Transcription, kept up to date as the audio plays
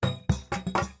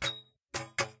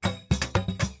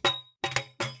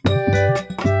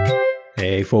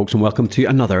Hey folks, and welcome to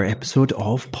another episode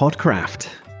of Podcraft.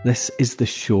 This is the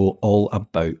show all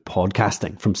about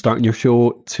podcasting, from starting your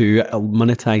show to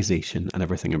monetization and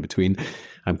everything in between.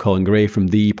 I'm Colin Gray from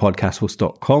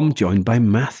thepodcasthost.com, joined by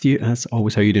Matthew, as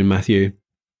always. How are you doing, Matthew?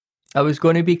 I was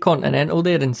going to be continental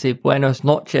there and say buenos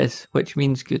noches, which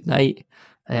means good night.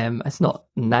 It's not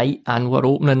night, and we're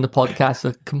opening the podcast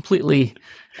a completely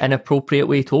inappropriate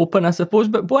way to open, I suppose.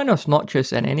 But buenos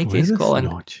noches in any case, Colin.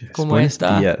 ¿Cómo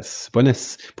está? Yes,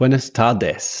 buenas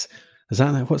tardes. Is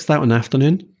that what's that one?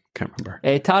 Afternoon? Can't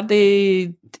remember.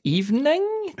 Tarde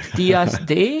evening, dias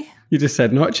day. You just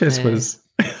said noches was.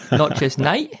 Noches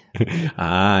night.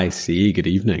 I see. Good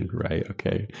evening. Right.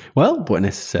 Okay. Well,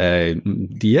 buenos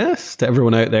dias to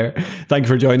everyone out there. Thank you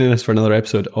for joining us for another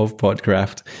episode of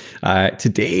Podcraft.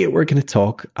 Today, we're going to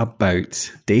talk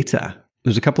about data.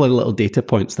 There's a couple of little data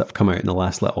points that have come out in the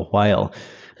last little while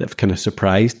that have kind of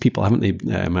surprised people, haven't they,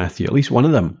 Matthew? At least one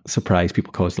of them surprised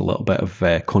people, caused a little bit of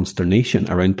consternation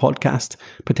around podcast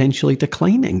potentially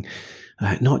declining.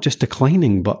 Not just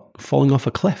declining, but falling off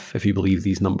a cliff, if you believe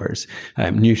these numbers.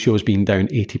 New shows being down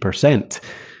 80%.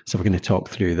 So we're going to talk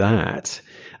through that.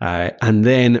 And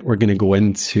then we're going to go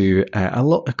into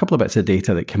a couple of bits of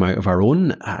data that came out of our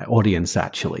own audience,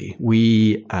 actually.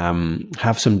 We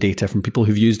have some data from people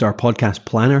who've used our podcast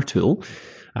planner tool,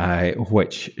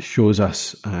 which shows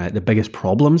us the biggest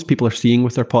problems people are seeing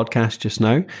with their podcast just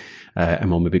now.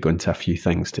 And we'll maybe go into a few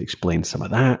things to explain some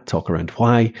of that, talk around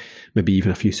why, maybe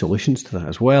even a few solutions to that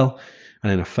as well.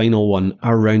 And then a final one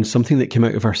around something that came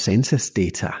out of our census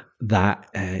data,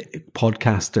 that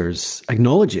podcasters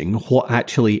acknowledging what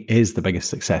actually is the biggest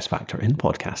success factor in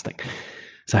podcasting.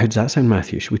 So how does that sound,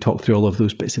 Matthew? Should we talk through all of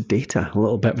those bits of data? A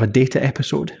little bit of a data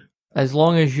episode? As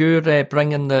long as you're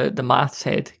bringing the maths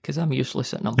head, because I'm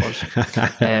useless at numbers.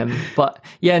 But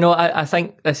yeah, no, I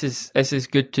think this is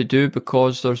good to do,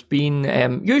 because there's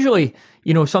been usually,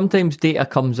 sometimes data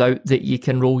comes out that you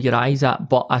can roll your eyes at,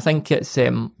 but I think it's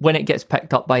when it gets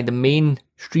picked up by the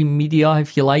mainstream media,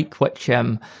 if you like, which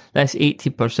this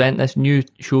 80%, this new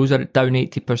shows are down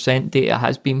 80% data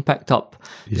has been picked up,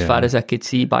 as far as I could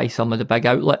see, by some of the big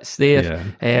outlets there,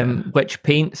 which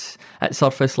paints at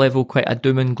surface level quite a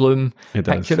doom and gloom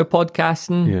picture of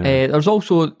podcasting. There's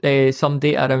also some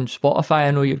data around Spotify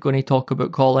I know you're going to talk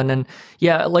about, Colin, and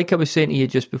yeah, like I was saying to you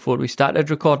just before we started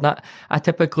recording, I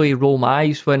typically roll my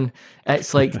eyes when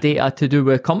it's like data to do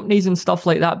with companies and stuff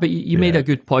like that, but you made a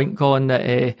good point, Colin,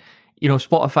 that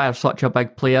Spotify are such a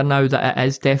big player now that it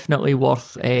is definitely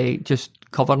worth just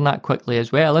covering that quickly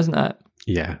as well, isn't it?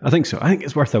 Yeah, I think so. I think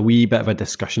it's worth a wee bit of a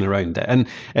discussion around it. And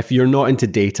if you're not into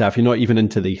data, if you're not even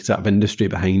into the sort of industry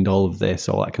behind all of this,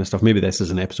 all that kind of stuff, maybe this is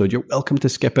an episode, you're welcome to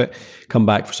skip it, come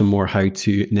back for some more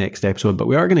how-to next episode. But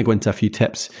we are going to go into a few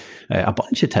tips, a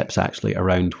bunch of tips actually,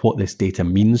 around what this data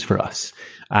means for us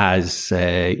as,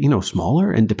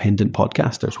 smaller independent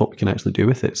podcasters, what we can actually do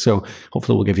with it. So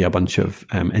hopefully we'll give you a bunch of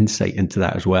insight into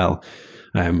that as well.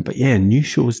 But yeah, new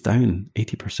shows down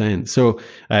 80%. So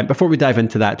before we dive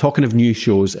into that, talking of new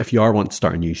shows, if you are wanting to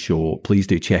start a new show, please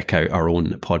do check out our own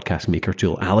podcast maker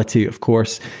tool, Alitu, of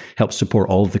course. Helps support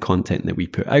all of the content that we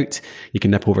put out. You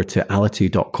can nip over to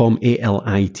alitu.com,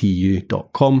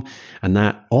 alitu.com, and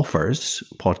that offers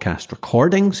podcast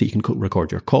recording. So you can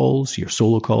record your calls, your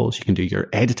solo calls. You can do your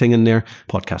editing in there,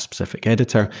 podcast-specific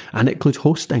editor, and it includes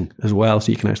hosting as well.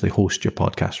 So you can actually host your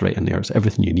podcast right in there. It's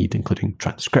everything you need, including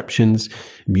transcriptions,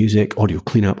 music, audio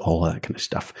cleanup, all that kind of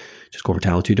stuff. Just go over to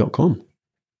alitu.com.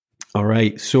 All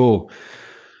right. So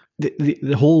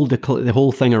the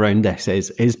whole thing around this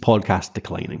is podcast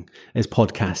declining? Is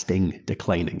podcasting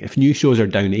declining? If new shows are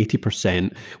down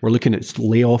 80%, we're looking at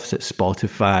layoffs at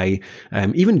Spotify,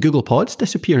 even Google Pod's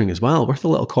disappearing as well. Worth a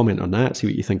little comment on that. See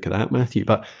what you think of that, Matthew.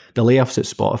 But the layoffs at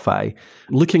Spotify,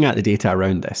 looking at the data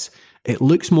around this, it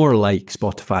looks more like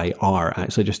Spotify are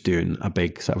actually just doing a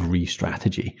big sort of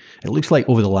re-strategy. It looks like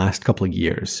over the last couple of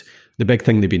years, the big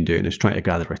thing they've been doing is trying to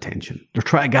gather attention. They're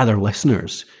trying to gather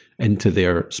listeners into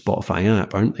their Spotify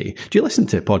app, aren't they? Do you listen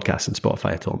to podcasts on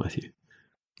Spotify at all, Matthew?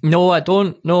 No, I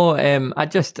don't. No, I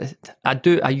do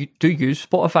use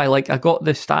Spotify. Like, I got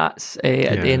the stats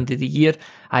at the end of the year.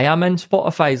 I am in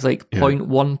Spotify's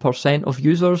 0.1% of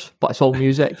users, but it's all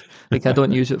music. Like, I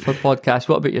don't use it for podcasts.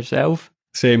 What about yourself?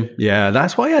 Same. Yeah,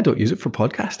 that's why I don't use it for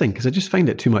podcasting, because I just find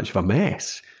it too much of a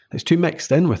mess. It's too mixed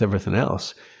in with everything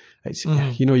else. It's,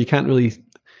 you can't really,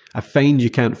 I find you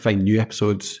can't find new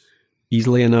episodes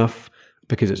easily enough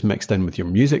because it's mixed in with your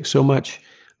music so much.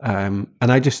 And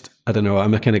I don't know,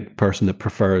 I'm a kind of person that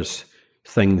prefers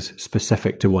things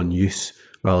specific to one use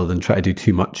rather than try to do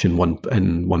too much in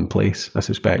one place, I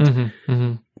suspect.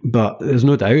 But there's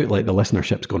no doubt, like, the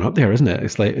listenership's going up there, isn't it?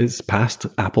 It's like it's past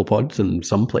Apple Pods in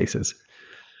some places.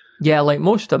 Yeah, like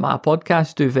most of my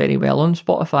podcasts do very well on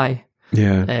Spotify.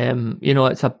 Yeah.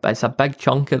 It's a big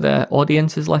chunk of the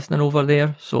audience is listening over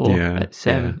there. So it's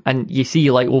and you see,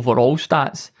 like, overall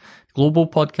stats, global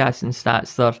podcasting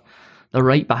stats, they're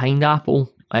right behind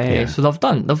Apple. So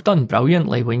they've done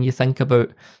brilliantly when you think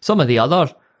about some of the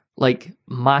other, like,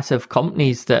 massive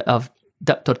companies that have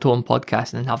dipped their toe in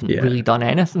podcasting and haven't really done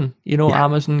anything.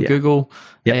 Amazon, Google.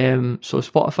 So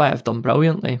Spotify have done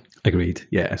brilliantly. Agreed.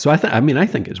 Yeah. So I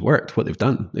think it's worked what they've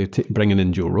done. They're bringing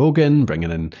in Joe Rogan,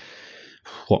 bringing in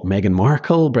Meghan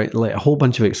Markle, like a whole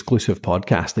bunch of exclusive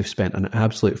podcasts they've spent an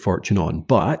absolute fortune on.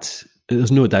 But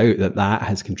there's no doubt that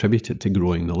has contributed to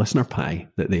growing the listener pie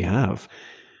that they have,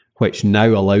 which now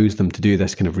allows them to do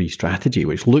this kind of re-strategy,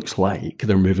 which looks like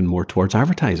they're moving more towards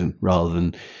advertising rather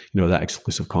than, that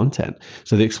exclusive content.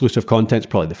 So the exclusive content is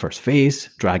probably the first phase,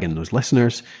 drag in those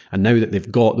listeners. And now that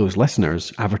they've got those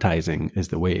listeners, advertising is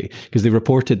the way. Because they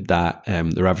reported that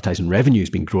their advertising revenue has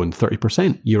been growing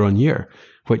 30% year on year,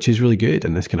 which is really good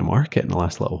in this kind of market in the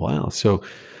last little while. So,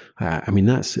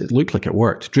 it looked like it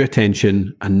worked, drew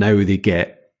attention, and now they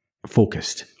get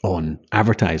focused on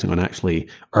advertising, on actually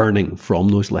earning from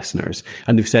those listeners.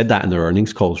 And they've said that in their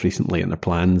earnings calls recently and their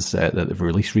plans that they've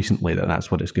released recently, that's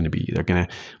what it's going to be. They're going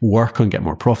to work on getting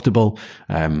more profitable.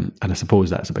 And I suppose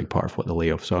that's a big part of what the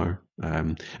layoffs are.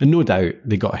 And no doubt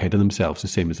they got ahead of themselves, the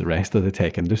same as the rest of the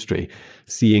tech industry,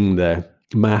 seeing the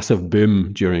massive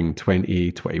boom during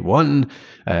 2021,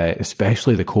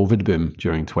 especially the COVID boom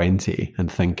during 20,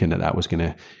 and thinking that was going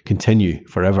to continue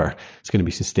forever. It's going to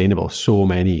be sustainable. So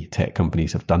many tech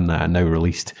companies have done that and now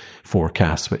released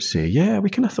forecasts which say, we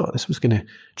kind of thought this was going to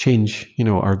change,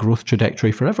 our growth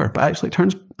trajectory forever. But actually it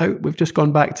turns out we've just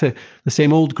gone back to the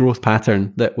same old growth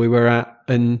pattern that we were at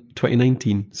in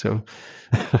 2019. So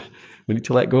we need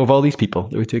to let go of all these people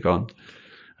that we took on.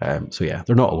 They're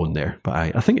not alone there,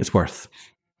 but I think it's worth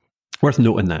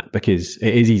noting that, because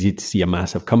it is easy to see a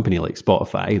massive company like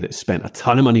Spotify that spent a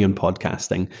ton of money on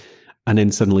podcasting and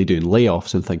then suddenly doing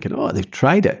layoffs and thinking, they've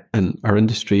tried it. And our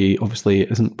industry obviously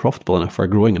isn't profitable enough or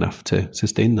growing enough to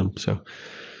sustain them. So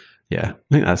I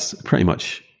think that's pretty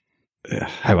much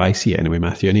how I see it anyway.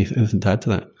 Matthew, anything to add to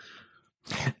that?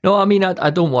 No,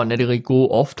 I don't want to really go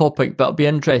off topic, but I'd be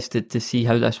interested to see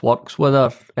how this works.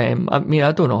 Whether I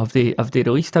don't know, have they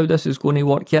released how this is going to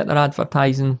work yet, their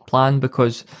advertising plan?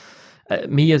 Because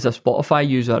me as a Spotify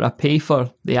user, I pay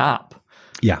for the app.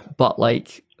 Yeah. But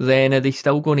then are they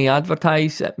still going to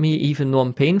advertise at me even though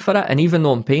I'm paying for it? And even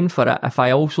though I'm paying for it, if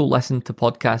I also listen to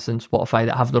podcasts on Spotify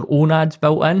that have their own ads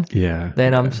built in,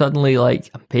 then I'm suddenly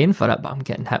I'm paying for it, but I'm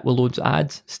getting hit with loads of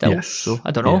ads still. Yes. So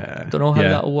I don't know. I don't know how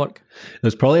that'll work.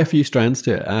 There's probably a few strands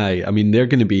to it. They're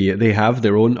going to they have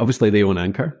their own, obviously they own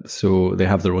Anchor, so they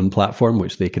have their own platform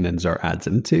which they can insert ads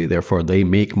into. Therefore, they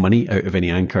make money out of any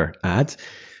Anchor ad.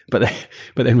 But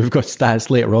then we've got stats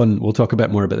later on. We'll talk a bit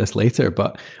more about this later.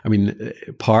 But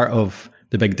part of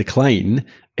the big decline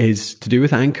is to do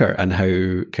with Anchor and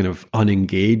how kind of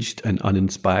unengaged and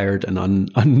uninspired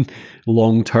and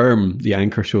long-term the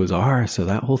Anchor shows are. So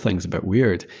that whole thing's a bit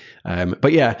weird.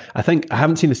 But I think I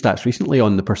haven't seen the stats recently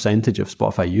on the percentage of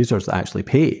Spotify users that actually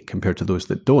pay compared to those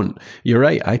that don't. You're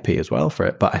right, I pay as well for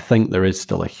it. But I think there is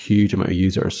still a huge amount of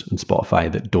users on Spotify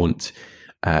that don't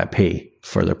pay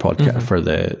for their podcast, for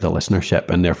the listenership,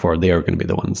 and therefore they are going to be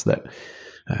the ones that,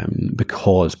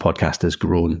 because podcast has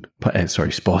grown,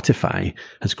 Spotify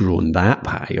has grown that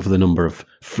pie of the number of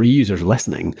free users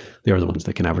listening, they are the ones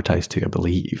that can advertise to, I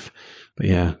believe. But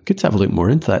good to have a look more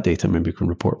into that data. Maybe we can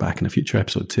report back in a future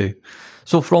episode too.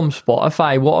 So from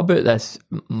Spotify, what about this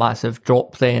massive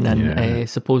drop then in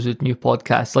supposed new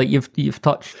podcasts? Like you've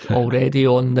touched already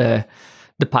on the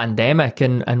pandemic,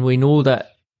 and we know that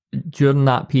during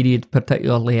that period,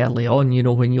 particularly early on,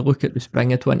 when you look at the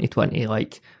spring of 2020,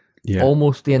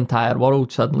 almost the entire world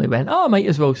suddenly went, I might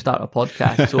as well start a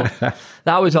podcast. So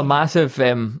that was a massive,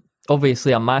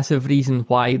 obviously a massive reason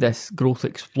why this growth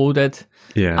exploded.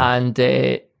 Yeah.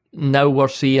 And now we're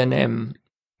seeing,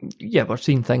 we're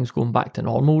seeing things going back to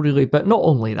normal, really. But not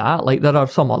only that, there are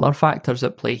some other factors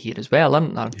at play here as well,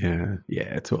 aren't there?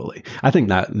 Yeah, totally. I think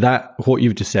that what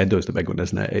you've just said, though, is the big one,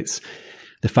 isn't it? It's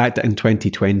the fact that in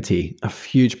 2020, a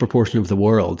huge proportion of the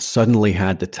world suddenly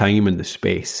had the time and the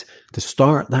space to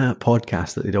start that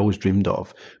podcast that they'd always dreamed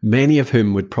of, many of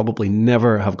whom would probably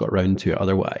never have got round to it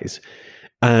otherwise.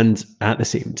 And at the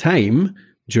same time,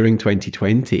 during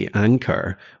 2020,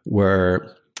 Anchor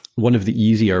were one of the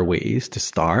easier ways to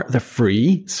start. They're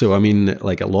free. So, a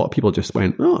lot of people just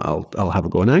went, I'll have a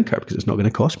go on Anchor because it's not going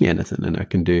to cost me anything and I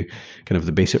can do kind of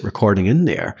the basic recording in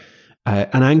there.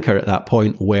 And Anchor at that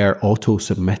point were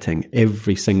auto-submitting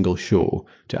every single show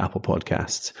to Apple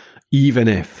Podcasts, even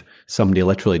if somebody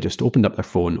literally just opened up their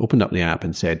phone, opened up the app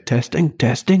and said,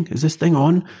 testing, is this thing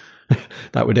on?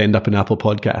 That would end up in Apple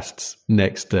Podcasts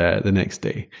the next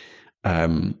day.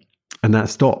 And that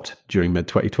stopped during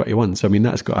mid-2021. So, I mean,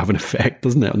 that's got to have an effect,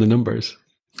 doesn't it, on the numbers?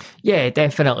 Yeah,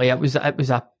 definitely. It was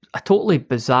a totally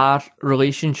bizarre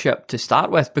relationship to start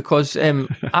with, because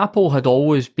Apple had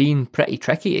always been pretty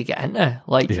tricky to get into.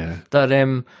 Like,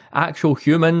 they're actual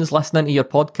humans listening to your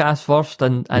podcast first,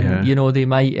 and you know, they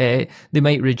might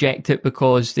reject it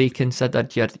because they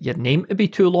considered your name to be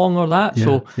too long or that.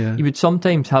 You would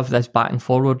sometimes have this back and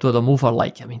forward with them over,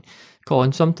 like, I mean,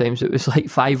 Colin, sometimes it was like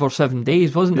 5 or 7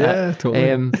 days, wasn't it? Yeah,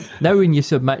 totally. Now when you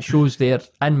submit shows there,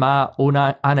 in my own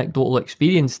anecdotal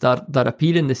experience, they're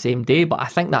appearing the same day, but I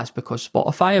think that's because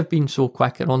Spotify have been so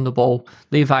quick and on the ball.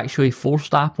 They've actually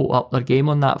forced Apple up their game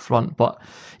on that front. But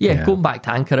going back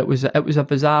to Anchor, it was a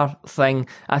bizarre thing.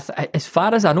 As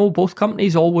far as I know, both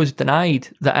companies always denied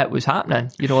that it was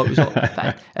happening. You know, it was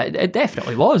it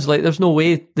definitely was. Like, there's no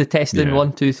way the Testing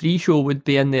 1, 2, 3 show would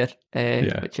be in there,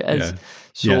 which it is.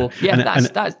 So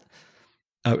that's.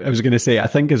 I was going to say, I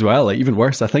think as well, like, even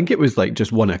worse, I think it was like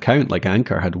just one account. Like,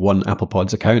 Anchor had one Apple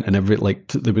Pods account, and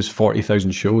there was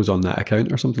 40,000 shows on that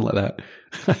account or something like that.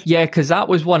 Yeah, because that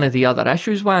was one of the other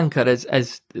issues with Anchor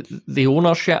is the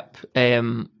ownership.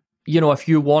 You know, if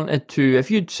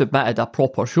you'd submitted a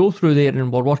proper show through there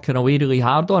and were working away really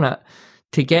hard on it,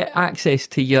 to get access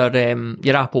to your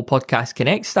Apple Podcast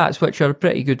Connect stats, which are a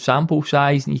pretty good sample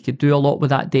size, and you could do a lot with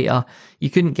that data, you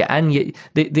couldn't get in.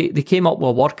 They came up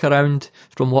with a workaround,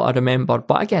 from what I remember.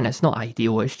 But again, it's not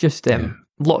ideal. It's just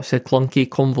lots of clunky,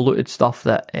 convoluted stuff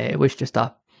that was just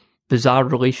a bizarre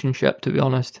relationship, to be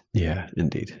honest. Yeah,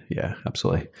 indeed. Yeah,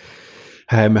 absolutely.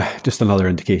 Just another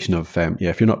indication of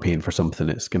if you're not paying for something,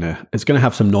 it's gonna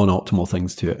have some non-optimal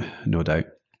things to it, no doubt.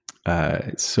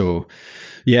 So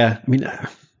yeah, I mean,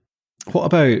 what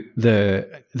about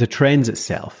the trends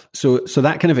itself? So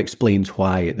that kind of explains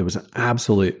why there was an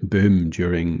absolute boom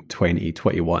during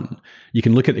 2021. You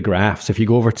can look at the graphs. If you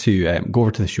go over to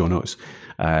the show notes,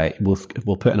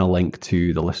 we'll put in a link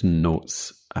to the Listen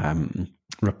Notes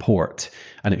report,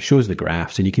 and it shows the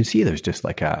graphs, and you can see there's just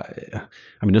like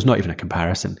there's not even a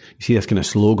comparison. You see this kind of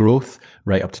slow growth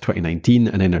right up to 2019,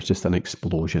 and then there's just an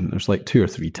explosion. There's like 2 or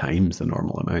 3 times the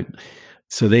normal amount.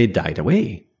 So they died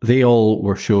away. They all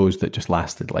were shows that just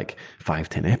lasted like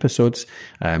 5-10 episodes.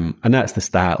 And that's the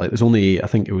stat. Like, there's only, I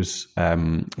think it was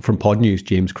from Pod News,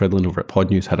 James Cridlin over at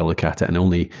Pod News had a look at it, and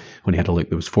only when he had a look,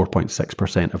 there was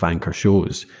 4.6% of Anchor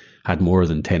shows had more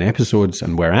than 10 episodes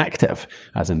and were active,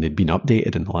 as in they'd been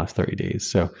updated in the last 30 days.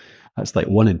 So that's like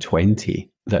 1 in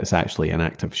 20 that's actually an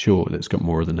active show that's got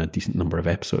more than a decent number of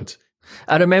episodes.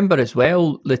 I remember as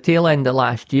well, the tail end of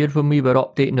last year, when we were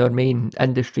updating our main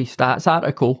industry stats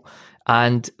article,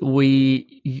 and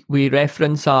we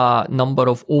reference a number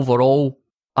of overall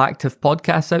active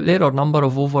podcasts out there, or number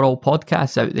of overall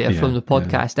podcasts out there from the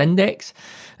podcast index.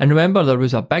 And remember, there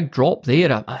was a big drop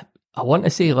there. I want to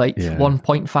say like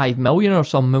 1.5 million or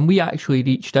something. And we actually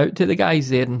reached out to the guys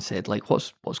there and said, like,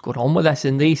 what's going on with this?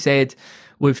 And they said,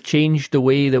 we've changed the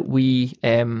way that we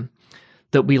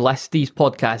list these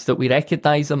podcasts, that we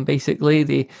recognise them. Basically,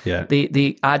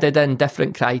 they added in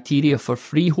different criteria for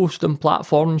free hosting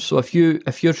platforms. So if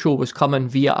your show was coming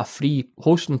via a free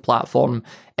hosting platform,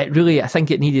 I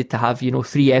think it needed to have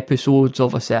 3 episodes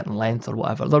of a certain length or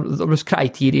whatever. There was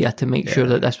criteria to make sure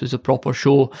that this was a proper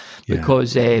show,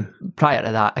 because prior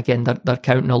to that, again, they're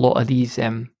counting a lot of these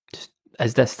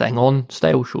is this thing on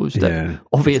style shows that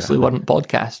obviously weren't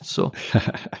podcasts. So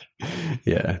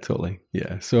yeah, totally.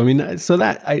 Yeah. So I mean, so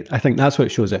that I think that's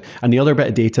what shows it. And the other bit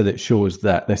of data that shows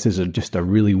that this is just a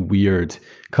really weird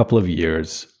couple of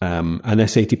years, and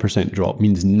this 80% drop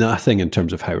means nothing in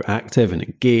terms of how active and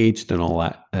engaged and all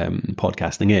that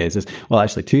podcasting is well,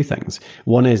 actually 2 things.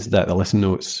 One is that the Listen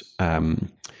Notes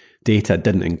data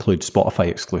didn't include Spotify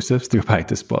exclusives, to go back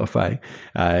to Spotify.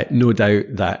 No doubt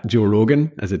that Joe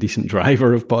Rogan is a decent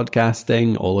driver of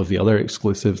podcasting. All of the other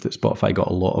exclusives that Spotify got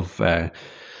a lot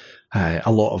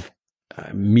of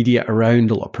media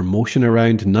around, a lot of promotion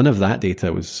around. None of that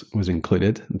data was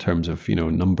included in terms of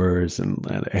numbers and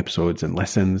episodes and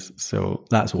listens. So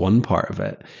that's one part of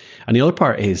it. And the other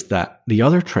part is that the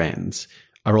other trends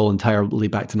are all entirely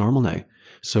back to normal now.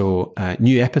 So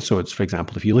new episodes, for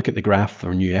example, if you look at the graph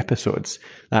for new episodes,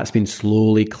 that's been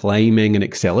slowly climbing and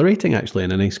accelerating actually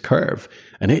in a nice curve.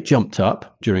 And it jumped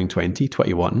up during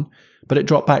 2021, but it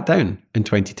dropped back down in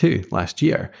 22 last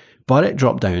year. But it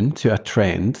dropped down to a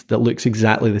trend that looks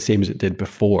exactly the same as it did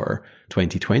before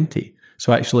 2020.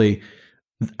 So actually,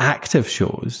 active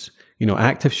shows,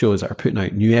 active shows that are putting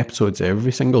out new episodes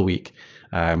every single week,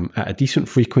 at a decent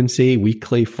frequency,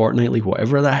 weekly, fortnightly,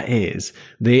 whatever that is,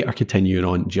 they are continuing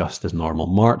on just as normal,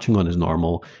 marching on as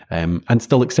normal, and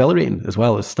still accelerating as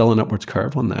well. It's still an upwards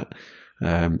curve on that.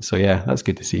 So yeah, that's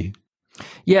good to see.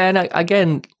 Yeah, and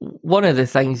again, one of the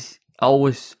things I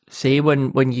always say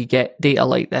when you get data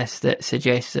like this that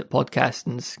suggests that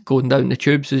podcasting's going down the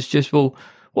tubes is just, well,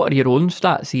 what are your own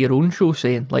stats of your own show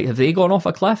saying? Like, have they gone off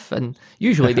a cliff? And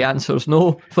usually the answer is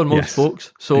no for most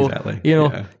folks. So, exactly.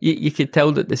 You could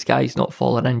tell that the sky's not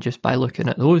falling in just by looking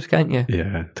at those, can't you?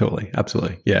 Yeah, totally.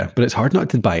 Absolutely. Yeah. But it's hard not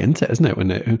to buy into it, isn't it?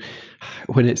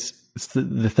 When it's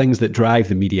the things that drive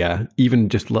the media, even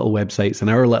just little websites and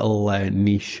our little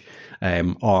niche,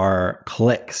 are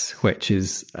clicks, which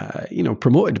is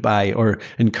promoted by or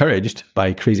encouraged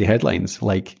by crazy headlines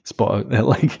like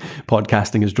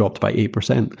podcasting has dropped by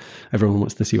 8%. Everyone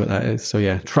wants to see what that is. So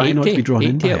yeah, try not to be drawn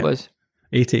into it. 80 it was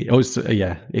 80. Oh,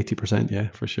 80%. Yeah,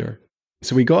 for sure.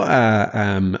 So we got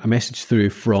a message through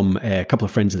from a couple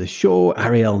of friends of the show,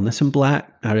 Ariel Nissenblatt.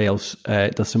 Ariel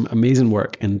does some amazing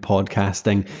work in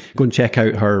podcasting. Go and check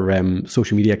out her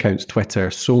social media accounts,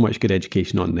 Twitter. So much good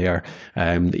education on there.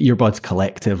 The Earbuds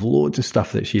Collective, loads of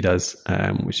stuff that she does,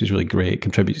 which is really great.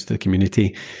 Contributes to the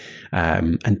community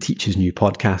and teaches new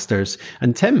podcasters.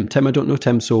 And Tim, I don't know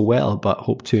Tim so well, but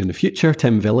hope to in the future.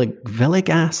 Tim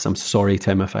Villegas. I'm sorry,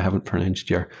 Tim, if I haven't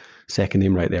pronounced your second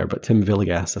name right there, but Tim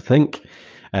Villegas, I think.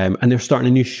 And they're starting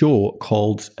a new show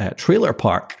called Trailer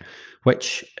Park,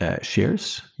 which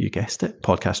shares, you guessed it,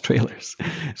 podcast trailers.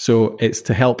 So it's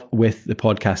to help with the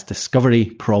podcast discovery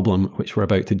problem, which we're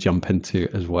about to jump into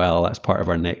as well. That's part of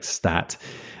our next stat.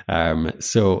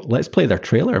 So let's play their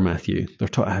trailer, Matthew. They're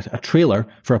a trailer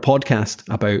for a podcast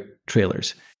about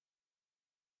trailers.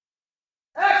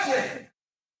 Action!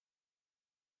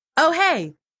 Oh,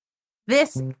 hey.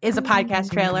 This is a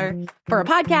podcast trailer for a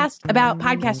podcast about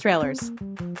podcast trailers.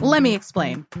 Let me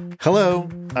explain. Hello,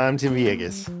 I'm Tim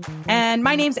Villegas. And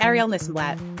my name's Ariel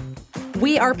Nissenblatt.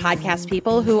 We are podcast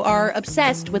people who are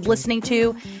obsessed with listening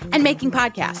to and making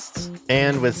podcasts.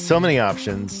 And with so many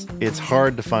options, it's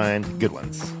hard to find good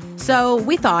ones. So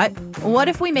we thought, what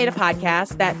if we made a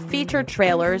podcast that featured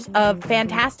trailers of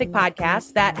fantastic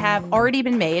podcasts that have already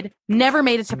been made, never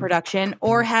made it to production,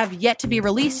 or have yet to be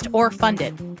released or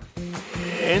funded?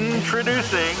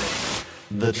 Introducing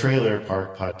the Trailer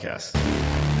Park Podcast.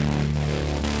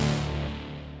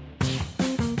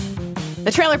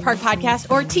 The Trailer Park Podcast,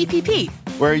 or TPP,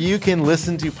 where you can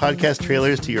listen to podcast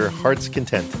trailers to your heart's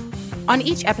content. On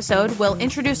each episode, we'll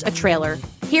introduce a trailer,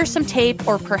 hear some tape,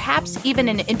 or perhaps even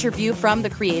an interview from the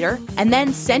creator, and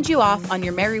then send you off on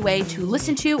your merry way to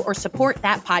listen to or support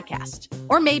that podcast.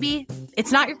 Or maybe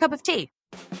it's not your cup of tea.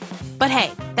 But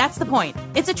hey, that's the point.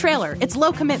 It's a trailer. It's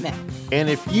low commitment. And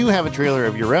if you have a trailer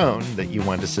of your own that you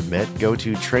want to submit, go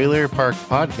to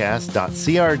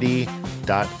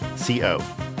trailerparkpodcast.crd.co.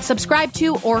 Subscribe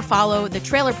to or follow the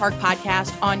Trailer Park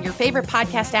Podcast on your favorite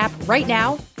podcast app right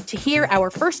now to hear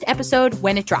our first episode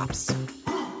when it drops.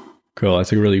 Cool.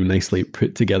 That's a really nicely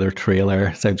put together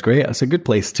trailer. Sounds great. It's a good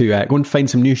place to go and find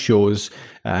some new shows.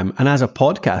 And as a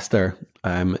podcaster,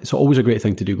 it's always a great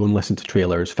thing to do. Go and listen to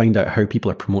trailers, find out how people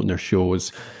are promoting their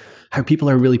shows, how people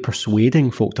are really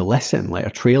persuading folk to listen. Like,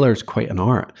 a trailer is quite an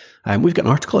art. We've got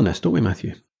an article on this, don't we,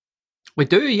 Matthew? We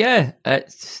do, yeah.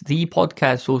 It's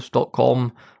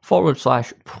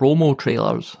thepodcasthost.com/promo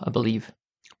trailers, I believe.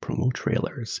 Promo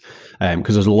trailers,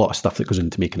 because there's a lot of stuff that goes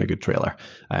into making a good trailer.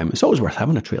 It's always worth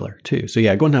having a trailer too. So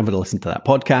yeah, go and have a listen to that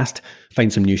podcast,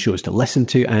 find some new shows to listen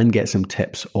to, and get some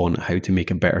tips on how to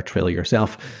make a better trailer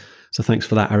yourself. So thanks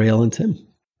for that, Ariel and Tim.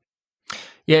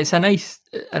 Yeah, it's a nice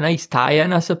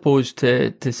tie-in, I suppose,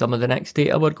 to some of the next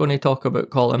data we're going to talk about,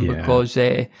 Colin, because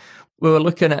we were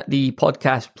looking at the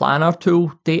podcast planner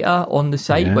tool data on the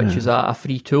site, which is a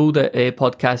free tool that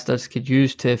podcasters could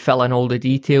use to fill in all the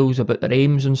details about their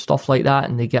aims and stuff like that.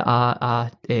 And they get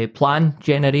a plan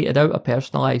generated out, a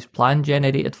personalised plan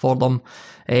generated for them.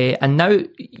 And now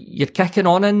you're kicking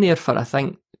on in there for, I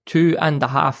think,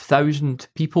 2,500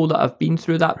 people that have been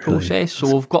through that process.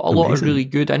 So we've got a lot of really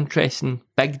good, interesting,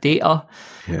 big data.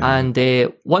 Yeah. And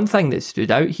one thing that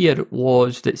stood out here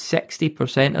was that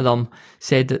 60% of them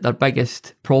said that their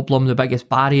biggest problem, the biggest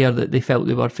barrier that they felt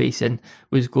they were facing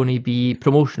was going to be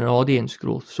promotion and audience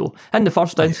growth. So in the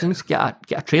first instance, get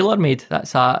a trailer made.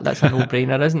 That's a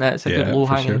no-brainer, isn't it? It's a good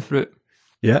low-hanging fruit.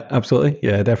 Yeah, absolutely.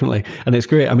 Yeah, definitely. And it's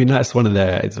great. I mean, that's one of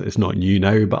it's not new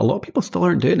now, but a lot of people still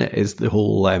aren't doing it, is the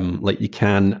whole, you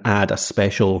can add a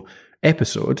special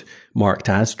episode marked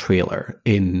as trailer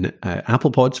in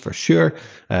Apple Pods for sure,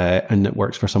 and it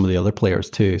works for some of the other players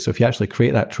too. So if you actually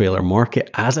create that trailer, mark it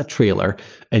as a trailer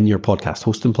in your podcast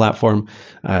hosting platform,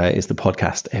 is the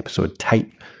podcast episode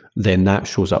type, then that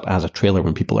shows up as a trailer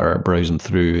when people are browsing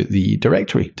through the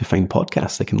directory to find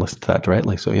podcasts. They can listen to that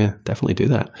directly. So yeah, definitely do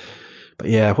that. But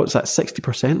yeah, what's that,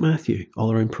 60%, Matthew,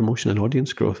 all around promotion and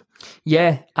audience growth?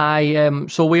 Yeah,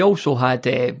 so we also had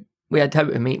we had how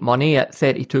to make money at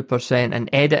 32%, and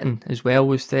editing as well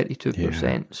was 32%.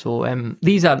 Yeah. So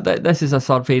this is a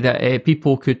survey that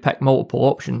people could pick multiple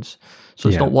options. So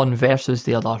it's not one versus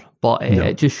the other, but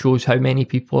it just shows how many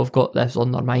people have got this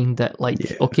on their mind that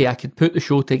okay, I could put the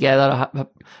show together.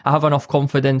 I have enough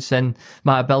confidence in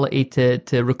my ability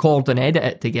to record and edit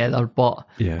it together, but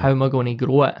how am I going to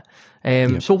grow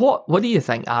it? So what do you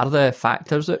think are the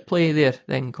factors at play there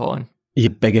then, Colin? The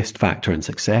biggest factor in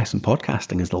success in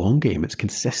podcasting is the long game. It's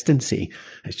consistency.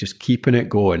 It's just keeping it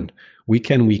going week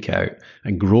in, week out,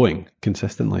 and growing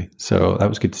consistently. So that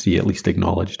was good to see, at least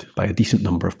acknowledged by a decent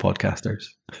number of podcasters.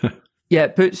 Yeah,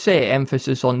 it puts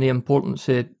emphasis on the importance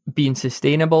of being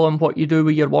sustainable in what you do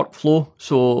with your workflow.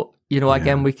 So,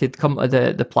 again, we could come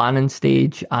to the planning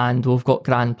stage and we've got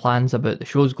grand plans about the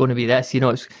show's going to be this.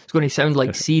 It's going to sound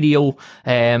like Serial.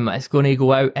 It's going to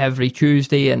go out every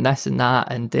Tuesday and this and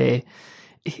that. And,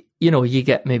 you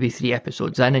get maybe 3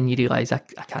 episodes in and you realise I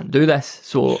can't do this.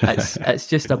 So it's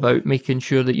just about making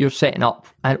sure that you're setting up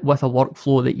with a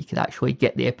workflow that you can actually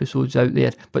get the episodes out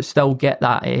there, but still get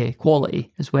that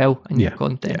quality as well in your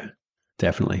content. Yeah.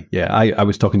 Definitely. Yeah. I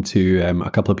was talking to a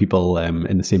couple of people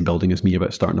in the same building as me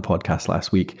about starting a podcast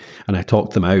last week, and I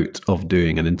talked them out of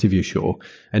doing an interview show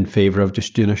in favour of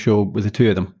just doing a show with the two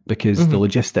of them, because the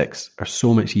logistics are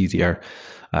so much easier.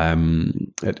 They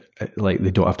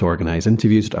don't have to organise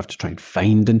interviews, they don't have to try and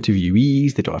find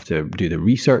interviewees, they don't have to do the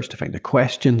research to find the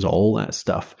questions, all that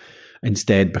stuff.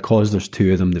 Instead, because there's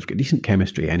two of them, they've got decent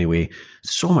chemistry anyway.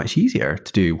 So much easier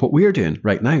to do what we're doing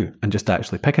right now and just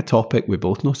actually pick a topic we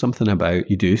both know something about.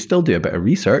 You do still do a bit of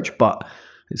research, but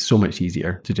it's so much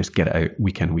easier to just get it out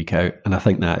week in, week out. And I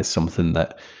think that is something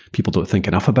that people don't think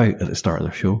enough about at the start of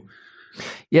their show.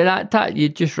 Yeah, that you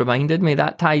just reminded me,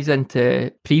 that ties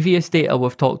into previous data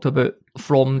we've talked about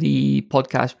from the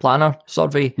Podcast Planner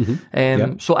survey.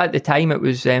 So at the time it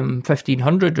was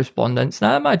 1,500 respondents.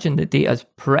 Now I imagine the data is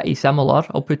pretty similar.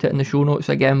 I'll put it in the show notes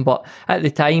again. But at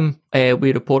the time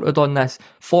we reported on this,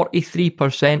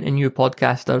 43% of new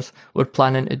podcasters were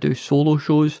planning to do solo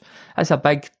shows. That's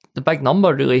the big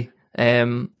number, really.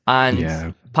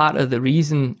 Part of the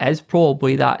reason is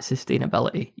probably that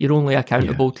sustainability. You're only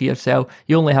accountable to yourself.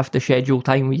 You only have to schedule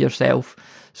time with yourself.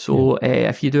 So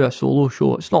if you do a solo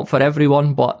show, it's not for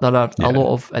everyone, but there are a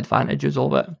lot of advantages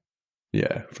of it.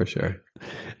 Yeah, for sure.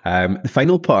 The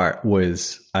final part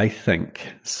was, I think,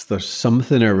 there's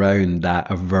something around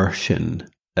that aversion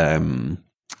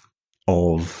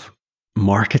of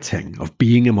marketing, of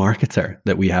being a marketer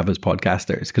that we have as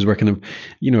podcasters, because we're kind of,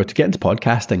 to get into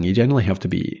podcasting, you generally have to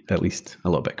be at least a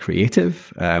little bit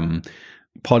creative.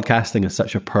 Podcasting is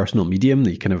such a personal medium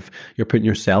that you're putting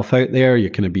yourself out there, you're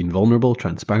kind of being vulnerable,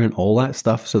 transparent, all that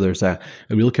stuff. So there's a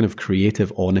real kind of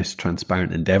creative, honest,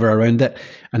 transparent endeavor around it.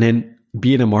 And then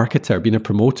being a marketer, being a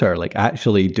promoter, like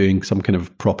actually doing some kind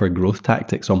of proper growth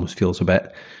tactics almost feels a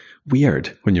bit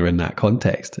weird when you're in that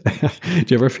context. Do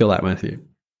you ever feel that, Matthew?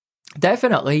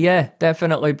 Definitely,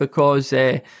 because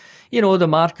the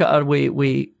marketer,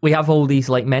 we have all these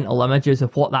like mental images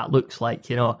of what that looks like.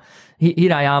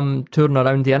 Here I am touring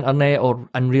around the internet or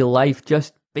in real life,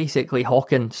 just basically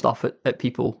hawking stuff at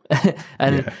people,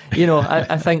 and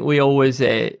I think we always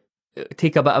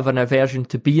take a bit of an aversion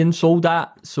to being sold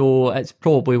at, so it's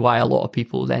probably why a lot of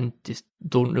people then just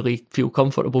don't really feel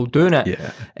comfortable doing it.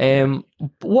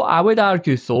 What I would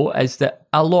argue though is that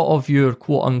a lot of your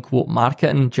quote unquote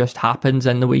marketing just happens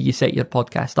in the way you set your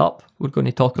podcast up. We're going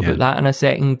to talk about that in a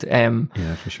second.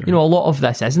 For sure. A lot of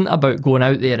this isn't about going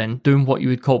out there and doing what you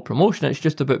would call promotion. It's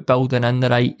just about building in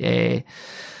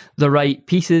the right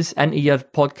pieces into your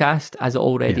podcast as it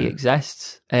already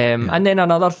exists. And then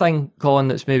another thing, Colin,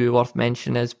 that's maybe worth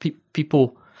mentioning is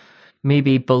people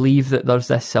maybe believe that there's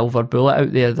this silver bullet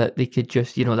out there that they could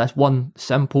just, this one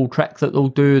simple trick that they'll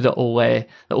do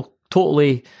that'll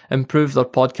totally improve their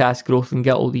podcast growth and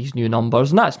get all these new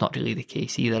numbers. And that's not really the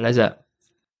case either, is it?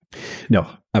 No,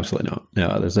 absolutely not.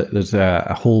 No, there's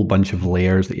a whole bunch of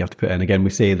layers that you have to put in. Again, we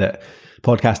say that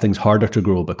podcasting's harder to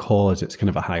grow because it's kind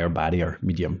of a higher barrier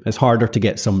medium. It's harder to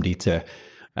get somebody to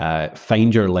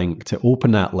find your link, to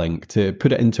open that link, to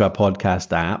put it into a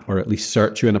podcast app, or at least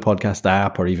search you in a podcast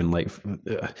app, or even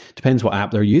depends what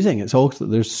app they're using.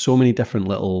 There's so many different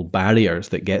little barriers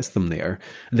that gets them there.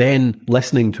 Then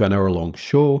listening to an hour-long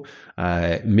show,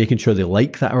 making sure they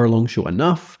like that hour-long show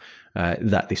enough,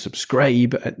 that they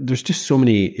subscribe. There's just so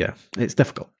many, it's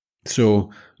difficult. So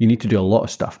you need to do a lot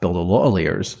of stuff, build a lot of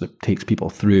layers that takes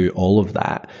people through all of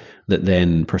that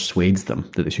then persuades them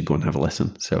that they should go and have a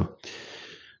listen. So,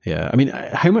 yeah, I mean,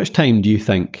 how much time do you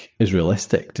think is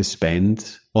realistic to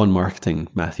spend on marketing,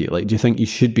 Matthew? Like, do you think you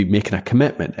should be making a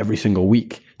commitment every single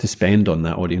week to spend on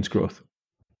that audience growth?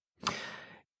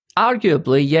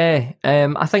 Arguably, yeah.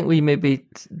 I think we maybe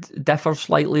differ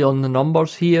slightly on the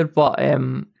numbers here, but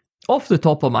off the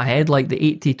top of my head, like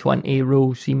the 80-20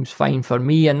 rule seems fine for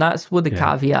me. And that's with the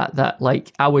caveat that,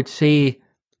 like, I would say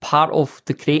part of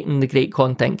the creating the great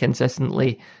content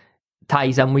consistently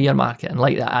ties in with your marketing.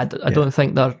 Like that, I don't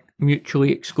think they're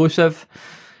mutually exclusive.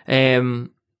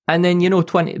 And then, you know,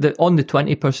 on the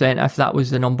 20%, if that was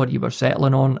the number you were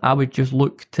settling on, I would just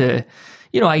look to,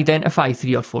 you know, identify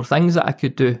 3 or 4 things that I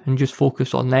could do and just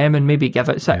focus on them, and maybe give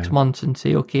it 6 months and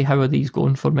say, okay, how are these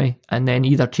going for me? And then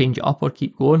either change it up or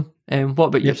keep going. What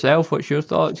about yourself? What's your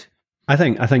thoughts? I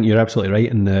think you're absolutely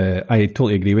right. And I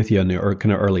totally agree with you on the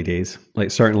kind of early days.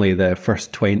 Like, certainly the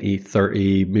first 20,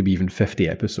 30, maybe even 50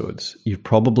 episodes, you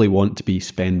probably want to be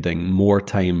spending more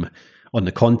time on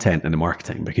the content and the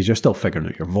marketing, because you're still figuring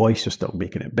out your voice, you're still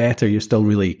making it better, you're still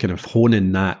really kind of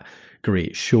honing that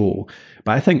great show.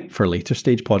 But I think for later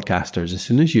stage podcasters, as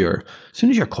soon as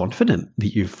you're confident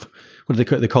that you've, what do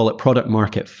they call it, product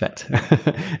market fit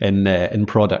in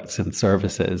products and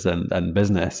services and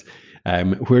business,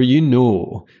 where you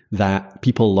know that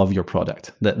people love your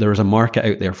product, that there's a market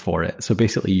out there for it. So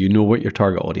basically, you know what your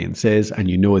target audience is, and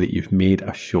you know that you've made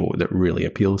a show that really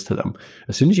appeals to them.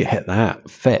 As soon as you hit that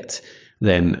fit,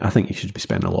 then I think you should be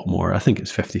spending a lot more. I think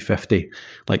it's 50-50,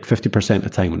 like 50% of the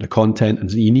time on the content.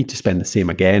 And you need to spend the same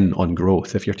again on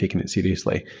growth if you're taking it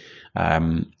seriously.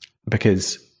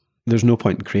 Because there's no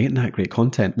point in creating that great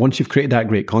content. Once you've created that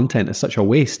great content, it's such a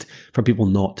waste for people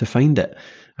not to find it.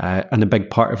 And a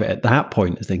big part of it at that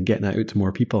point is then getting it out to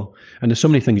more people. And there's so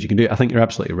many things you can do. I think you're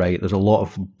absolutely right. There's a lot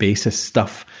of basis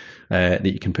stuff that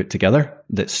you can put together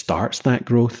that starts that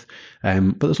growth.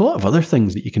 But there's a lot of other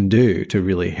things that you can do to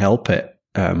really help it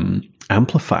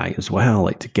amplify as well,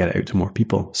 like to get it out to more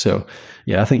people. So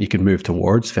yeah, I think you can move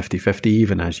towards 50-50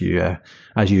 even as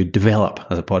you develop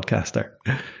as a podcaster.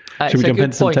 Should we jump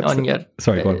into some tips?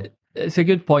 Sorry, go on. It's a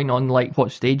good point on like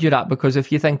what stage you're at, because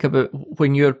if you think about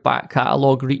when your back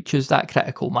catalogue reaches that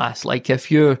critical mass, like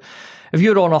if you're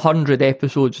on 100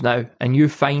 episodes now and you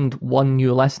find one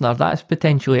new listener, that's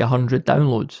potentially 100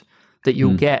 downloads that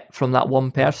you'll get from that one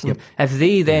person. Yep. If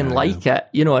they then like it,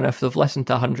 you know, and if they've listened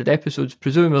to 100 episodes,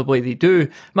 presumably they do,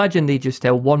 imagine they just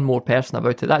tell one more person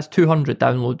about it. That's 200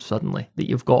 downloads suddenly that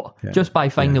you've got just by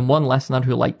finding one listener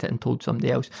who liked it and told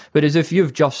somebody else. Whereas if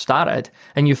you've just started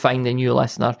and you find a new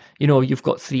listener, you know, you've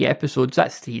got 3 episodes,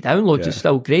 that's 3 downloads. It's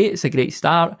still great. It's a great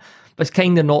start, but it's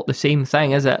kind of not the same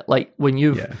thing, is it? Like when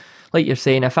like you're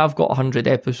saying, if I've got 100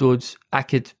 episodes, I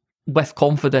could with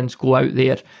confidence go out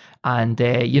there and,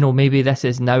 you know, maybe this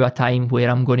is now a time where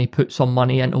I'm going to put some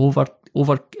money in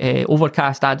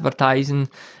Overcast advertising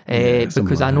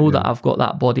because I know that I've got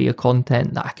that body of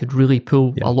content that I could really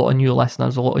pull a lot of new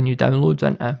listeners, a lot of new downloads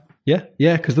into.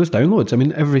 Yeah, because those downloads, I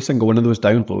mean, every single one of those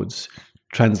downloads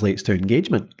translates to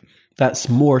engagement. That's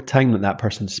more time that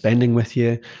person's spending with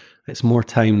you. It's more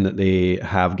time that they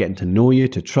have getting to know you,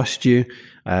 to trust you.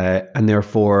 And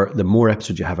therefore, the more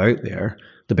episodes you have out there,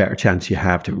 the better chance you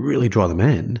have to really draw them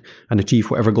in and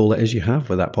achieve whatever goal it is you have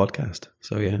with that podcast.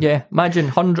 So yeah, imagine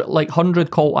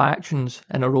 100 call to actions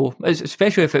in a row,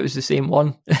 especially if it was the same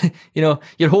one. You know,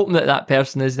 you're hoping that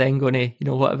person is then going to, you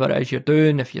know, whatever it is you're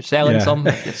doing, if you're selling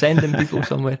something, if you're sending people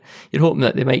somewhere, you're hoping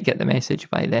that they might get the message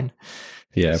by then.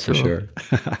 Yeah, for sure.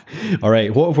 All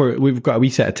right. We've got a wee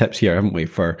set of tips here, haven't we,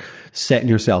 for setting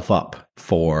yourself up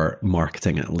for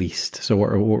marketing at least. So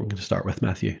what we're going to start with,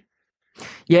 Matthew?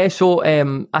 Yeah, so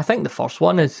I think the first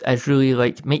one is really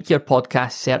like make your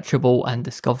podcast searchable and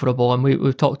discoverable. And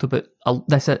we've talked about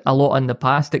this a lot in the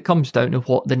past. It comes down to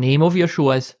what the name of your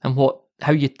show is and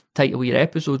how you title your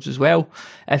episodes as well.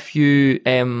 If you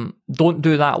don't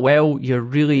do that well, you're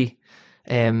really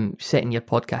setting your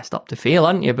podcast up to fail,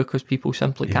 aren't you? Because people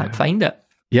simply can't find it.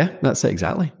 Yeah, that's it,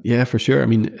 exactly. Yeah, for sure. I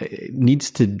mean, it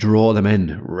needs to draw them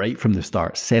in right from the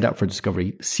start, set up for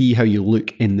discovery, see how you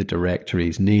look in the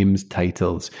directories, names,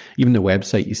 titles, even the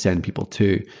website you send people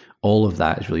to. All of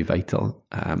that is really vital.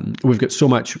 We've got so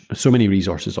many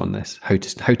resources on this: how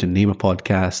to name a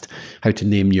podcast, how to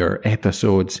name your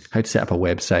episodes, how to set up a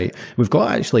website. We've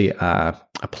got actually a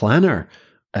planner,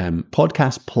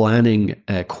 podcast planning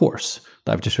course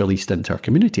that I've just released into our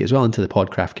community as well, into the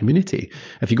Podcraft community.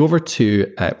 If you go over to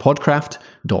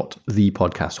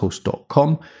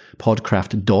podcraft.thepodcasthost.com,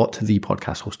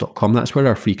 podcraft.thepodcasthost.com, that's where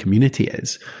our free community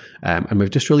is. And we've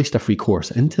just released a free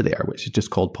course into there, which is just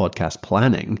called Podcast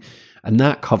Planning. And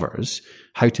that covers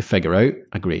how to figure out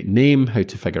a great name, how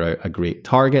to figure out a great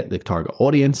target, the target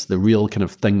audience, the real kind of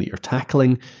thing that you're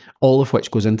tackling, all of which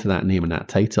goes into that name and that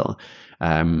title.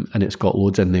 And it's got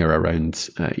loads in there around,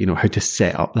 how to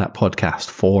set up that podcast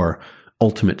for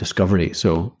ultimate discovery.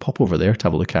 So pop over there to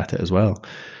have a look at it as well.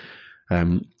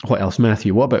 What else,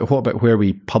 Matthew? What about where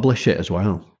we publish it as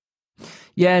well?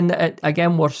 Yeah, and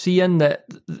again, we're seeing that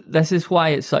this is why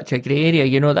it's such a grey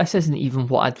area. This isn't even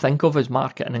what I'd think of as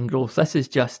marketing and growth. This is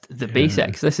just the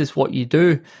basics. This is what you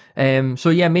do.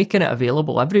 Making it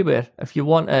available everywhere. If you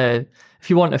want to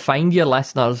find your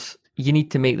listeners, you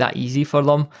need to make that easy for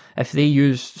them. If they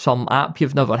use some app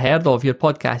you've never heard of, your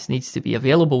podcast needs to be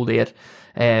available there.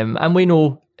 And we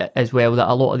know as well that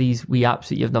a lot of these wee apps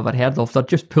that you've never heard of, they're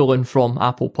just pulling from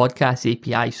Apple Podcasts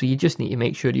API, so you just need to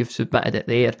make sure you've submitted it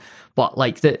there. But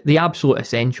like the absolute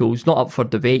essentials, not up for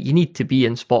debate. You need to be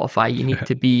in Spotify, you need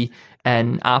to be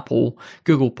in Apple,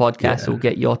 Google Podcasts will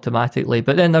get you automatically.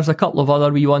 But then there's a couple of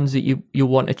other wee ones that you'll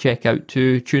want to check out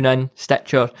too. TuneIn,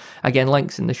 Stitcher, again,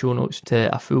 links in the show notes to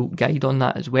a full guide on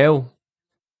that as well.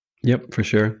 Yep, for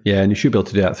sure. Yeah, and you should be able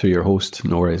to do that through your host.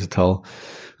 No worries at all.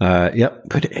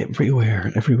 Put it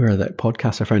everywhere that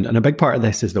podcasts are found. And a big part of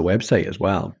this is the website as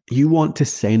well. You want to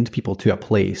send people to a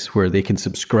place where they can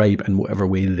subscribe in whatever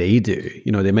way they do.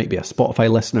 They might be a Spotify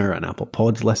listener, an Apple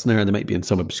Pods listener, they might be in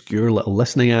some obscure little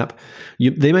listening app.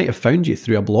 They might have found you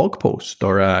through a blog post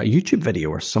or a YouTube video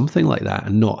or something like that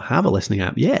and not have a listening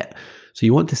app yet. So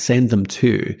you want to send them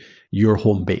to your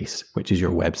home base, which is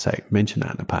your website. Mentioned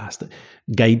that in the past.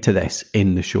 Guide to this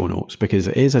in the show notes, because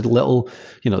it is a little,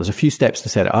 there's a few steps to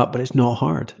set it up, but it's not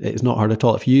hard. It's not hard at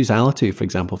all. If you use Alitu, for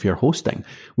example, if you're hosting,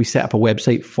 we set up a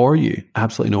website for you,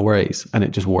 absolutely no worries, and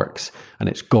it just works. And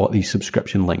it's got these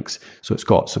subscription links. So it's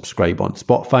got subscribe on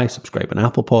Spotify, subscribe on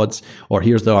Apple Pods, or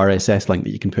here's the RSS link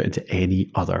that you can put into any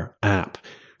other app.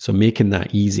 So making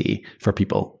that easy for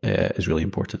people is really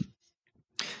important.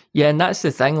 Yeah, and that's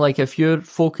the thing. Like, if you're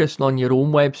focusing on your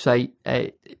own website,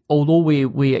 although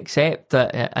we accept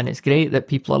that, and it's great that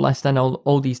people are listing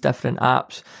all these different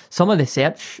apps, some of the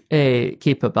search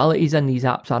capabilities in these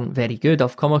apps aren't very good.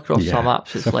 I've come across some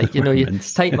apps. It's like, you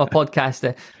type my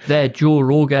podcast, the Joe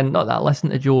Rogan, not that I listen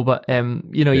to Joe, but,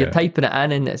 you're typing it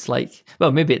in and it's like,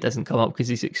 well, maybe it doesn't come up because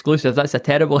he's exclusive. That's a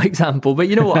terrible example, but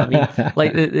you know what I mean?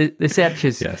 Like the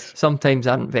searches sometimes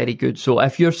aren't very good. So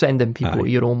if you're sending people to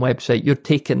your own website, you're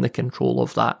taking the control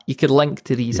of that. You could link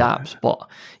to these apps, but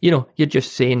you're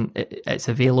just saying it's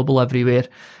available everywhere.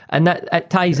 And that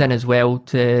it ties in as well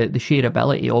to the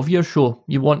shareability of your show.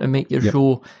 You want to make your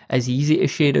show as easy to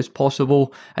share as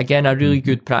possible. Again, a really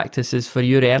good practice is for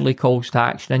your early calls to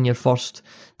action in your first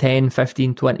 10,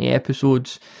 15, 20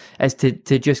 episodes is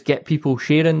to just get people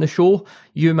sharing the show.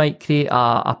 You might create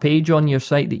a page on your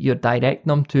site that you're directing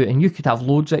them to, and you could have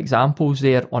loads of examples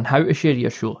there on how to share your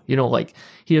show. Like,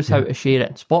 here's how to share it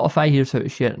in Spotify, here's how to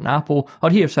share it in Apple, or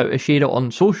here's how to share it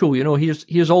on social.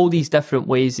 Here's all these different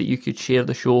ways that you could share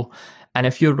the show. And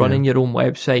if you're running your own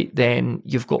website, then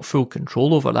you've got full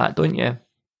control over that, don't you?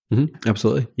 Mm-hmm.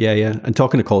 Absolutely. Yeah. And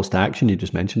talking to calls to action, you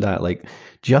just mentioned that, like,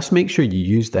 just make sure you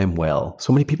use them well.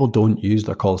 So many people don't use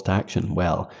their calls to action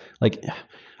well. Like,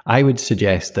 I would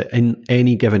suggest that in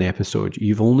any given episode,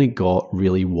 you've only got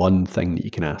really one thing that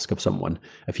you can ask of someone.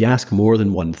 If you ask more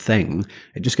than one thing,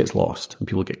 it just gets lost and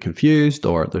people get confused,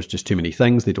 or there's just too many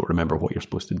things. They don't remember what you're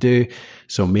supposed to do.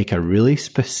 So make a really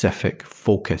specific,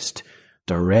 focused,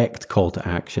 direct call to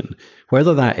action.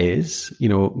 Whether that is,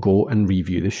 go and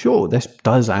review the show. This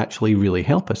does actually really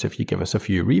help us if you give us a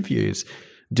few reviews.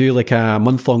 Do like a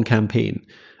month-long campaign.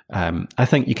 I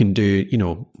think you can do,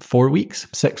 4 weeks,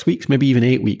 6 weeks, maybe even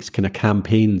 8 weeks kind of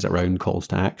campaigns around calls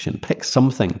to action. Pick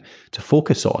something to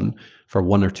focus on for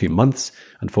 1 or 2 months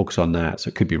and focus on that. So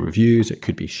it could be reviews. It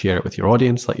could be share it with your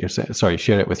audience,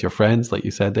 share it with your friends, like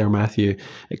you said there, Matthew.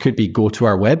 It could be go to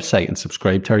our website and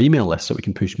subscribe to our email list so we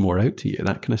can push more out to you,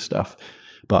 that kind of stuff.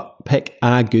 But pick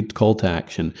a good call to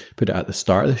action, put it at the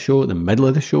start of the show, the middle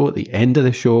of the show, at the end of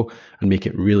the show, and make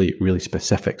it really, really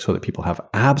specific so that people have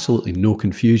absolutely no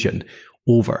confusion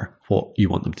over what you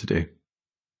want them to do.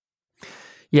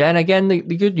 Yeah, and again, the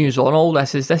good news on all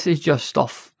this is just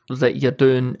stuff that you're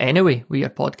doing anyway with your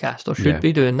podcast, or should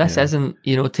be doing. This isn't,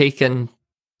 taking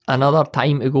another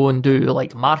time to go and do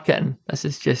like marketing. This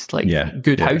is just like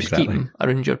good housekeeping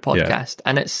around your podcast.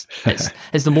 And it's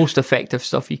the most effective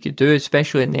stuff you could do,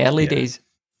 especially in the early days.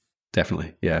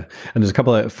 Definitely, yeah. And there's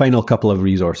a final couple of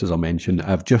resources I'll mention.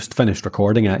 I've just finished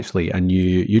recording actually a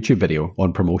new YouTube video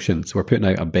on promotion. So we're putting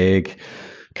out a big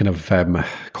kind of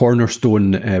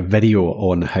cornerstone video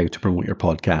on how to promote your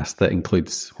podcast that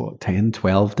includes 10,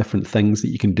 12 different things that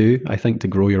you can do, I think, to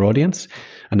grow your audience.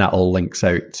 And that all links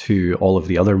out to all of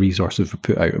the other resources we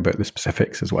put out about the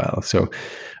specifics as well. So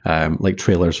like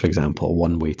trailers, for example,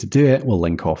 one way to do it, we'll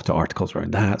link off to articles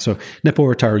around that. So nip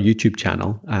over to our YouTube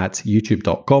channel at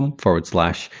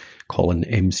youtube.com/Colin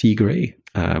MC Gray,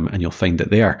 and you'll find it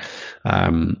there.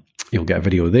 You'll get a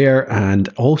video there. And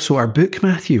also our book,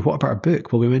 Matthew. What about our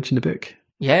book? Will we mention the book?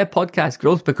 Yeah, podcast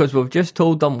growth, because we've just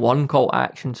told them one call to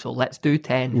action, so let's do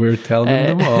 10. We're telling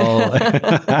them all.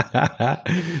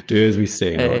 Do as we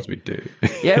say, not as we do.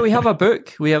 Yeah, we have a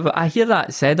book. I hear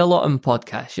that said a lot in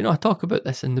podcasts. I talk about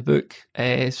this in the book.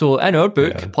 So in our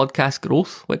book, Podcast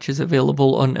Growth, which is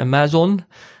available on Amazon,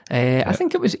 I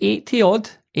think it was 80 odd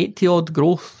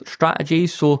growth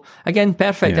strategies. So again,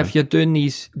 perfect if you're doing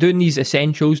these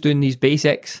essentials, doing these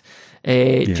basics.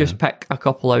 Just pick a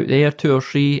couple out there, 2 or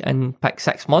 3, and pick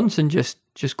 6 months and just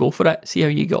go for it. See how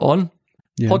you get on.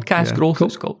 Podcast Growth,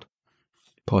 it's called.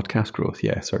 Podcast Growth,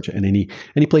 yeah. Search it in any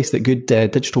place that good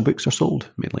digital books are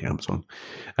sold, mainly Amazon.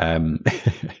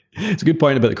 It's a good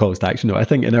point about the calls to action, though. I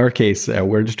think in our case,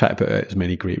 we're just trying to put out as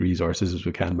many great resources as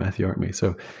we can, Matthew, aren't we?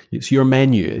 So it's your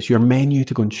menu. It's your menu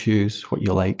to go and choose what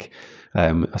you like.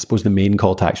 I suppose the main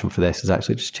call to action for this is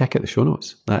actually just check out the show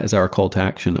notes. That is our call to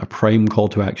action, a prime call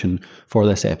to action for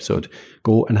this episode.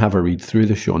 Go and have a read through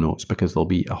the show notes, because there'll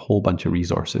be a whole bunch of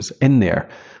resources in there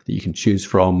that you can choose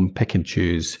from, pick and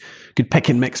choose. Good pick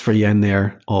and mix for you in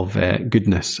there of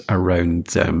goodness around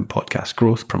podcast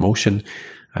growth, promotion,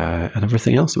 and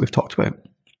everything else that we've talked about.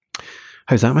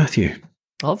 How's that, Matthew?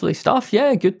 Lovely stuff.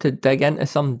 Yeah, good to dig into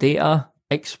some data.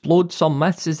 Explode some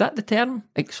myths. Is that the term?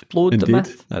 Explode the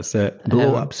myth? That's it.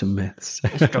 Blow up some myths.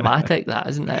 It's dramatic, that,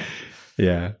 isn't it?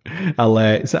 Yeah.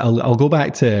 I'll go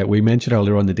back to, we mentioned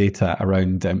earlier on the data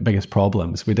around biggest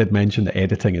problems. We did mention that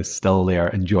editing is still there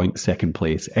in joint second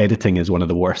place. Editing is one of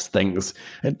the worst things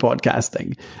in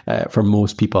podcasting for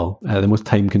most people, the most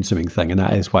time consuming thing. And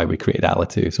that is why we created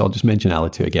Alitu. So I'll just mention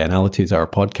Alitu again. Alitu is our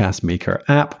podcast maker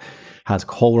app. Has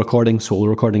call recording, solo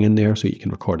recording in there, so you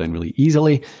can record in really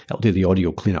easily. It'll do the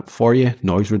audio cleanup for you,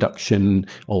 noise reduction,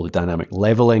 all the dynamic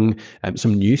leveling,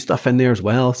 some new stuff in there as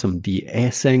well, some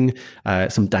de-essing,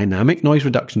 some dynamic noise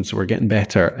reduction. So we're getting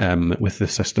better with the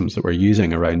systems that we're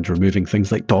using around removing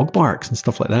things like dog barks and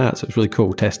stuff like that. So it's really cool.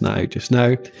 We're testing that out just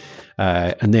now.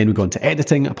 And then we go into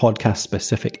editing, a podcast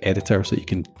specific editor, so you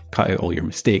can cut out all your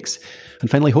mistakes. And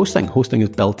finally, hosting. Hosting is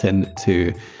built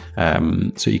into,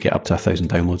 so you get up to 1,000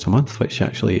 downloads a month, which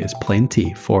actually is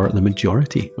plenty for the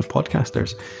majority of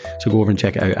podcasters. So go over and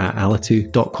check it out at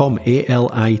alitu.com,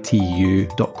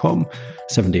 ALITU.com,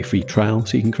 7-day free trial,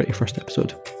 so you can create your first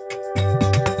episode.